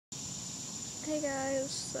Hey guys,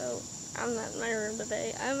 so I'm not in my room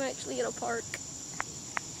today. I'm actually in a park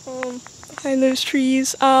behind those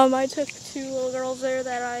trees. I took two little girls there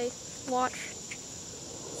that I watch,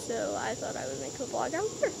 so I thought I would make a vlog out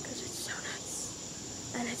here because it's so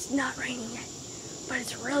nice. And it's not raining yet, but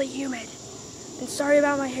it's really humid. And sorry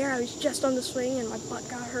about my hair, I was just on the swing and my butt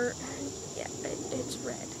got hurt, and yeah, it's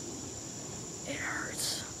red. It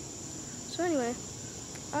hurts. So anyway,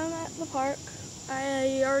 I'm at the park.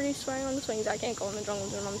 I already swung on the swings. I can't go in the jungle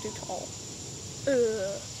gym, I'm too tall. Too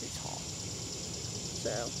tall. So,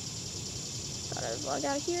 thought I'd vlog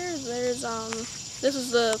out here. There's, this is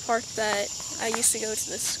the park that I used to go to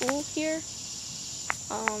the school here,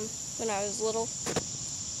 when I was little.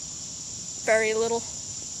 Very little.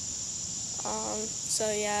 So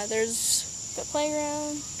yeah, there's the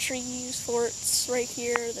playground, trees, forts right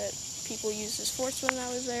here that people used as forts when I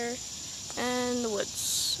was there, and the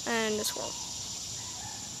woods, and the squirrel.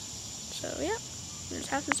 So yeah, there's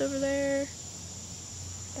houses over there.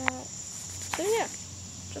 So yeah,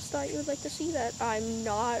 just thought you would like to see that. I'm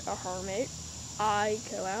not a hermit. I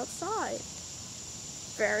go outside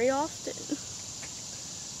very often.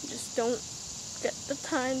 Just don't get the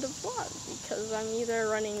time to vlog because I'm either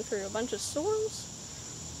running through a bunch of storms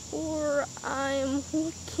or I'm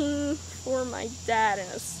looking for my dad in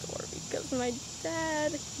a store because my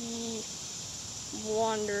dad, he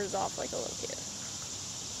wanders off like a little kid.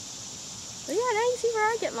 But yeah, now you see where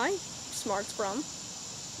I get my smarts from.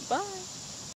 Bye.